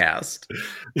body cast.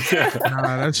 Yeah,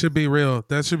 that should be real.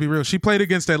 She played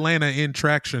against Atlanta in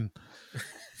traction.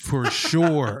 For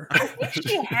sure. I think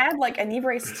she had a knee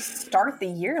brace to start the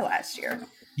year last year.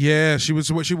 Yeah, she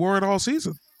wore it all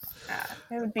season.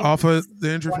 It would be off of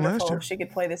the injury from last year. If she could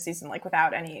play this season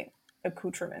without any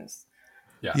accoutrements.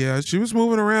 Yeah, she was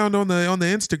moving around on the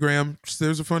Instagram.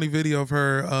 There's a funny video of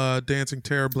her dancing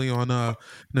terribly on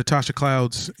Natasha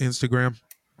Cloud's Instagram.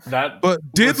 But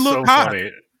did look hot.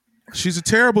 Funny. She's a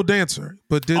terrible dancer,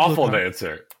 but did awful look hot.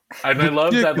 Dancer. And I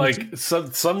love that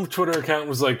some Twitter account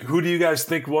was like, "Who do you guys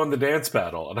think won the dance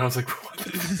battle?" And I was like, "What?"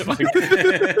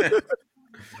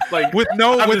 with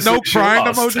no crying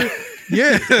emoji.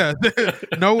 Yeah,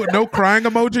 no crying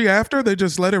emoji after. They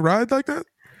just let it ride like that.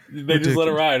 They just let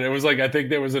it ride. It was I think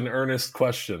there was an earnest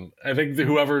question. I think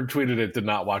whoever tweeted it did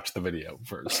not watch the video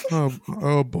first.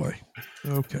 Oh boy.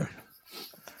 Okay.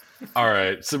 All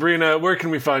right, Sabrina, where can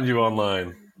we find you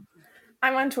online?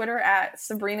 I'm on Twitter at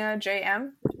SabrinaJM,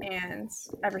 and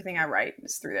everything I write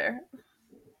is through there.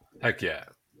 Heck yeah.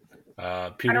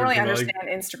 Peter, I don't really understand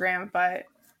Instagram, but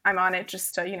I'm on it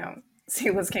just to,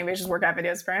 see Liz Cambage's workout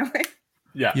videos, apparently.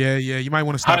 Yeah. Yeah. You might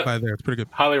want to stop by there. It's pretty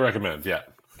good. Highly recommend, yeah.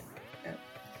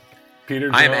 Peter,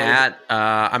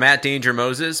 I'm at Danger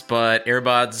Moses, but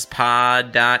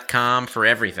airbudspod.com for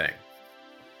everything.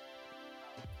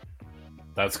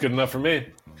 That's good enough for me.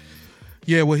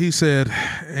 Yeah, what he said.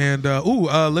 And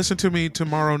listen to me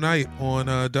tomorrow night on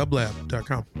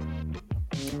dublab.com.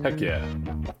 Heck yeah.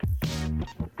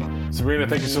 Sabrina,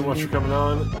 thank you so much for coming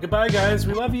on. Goodbye, guys.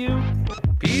 We love you.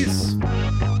 Peace.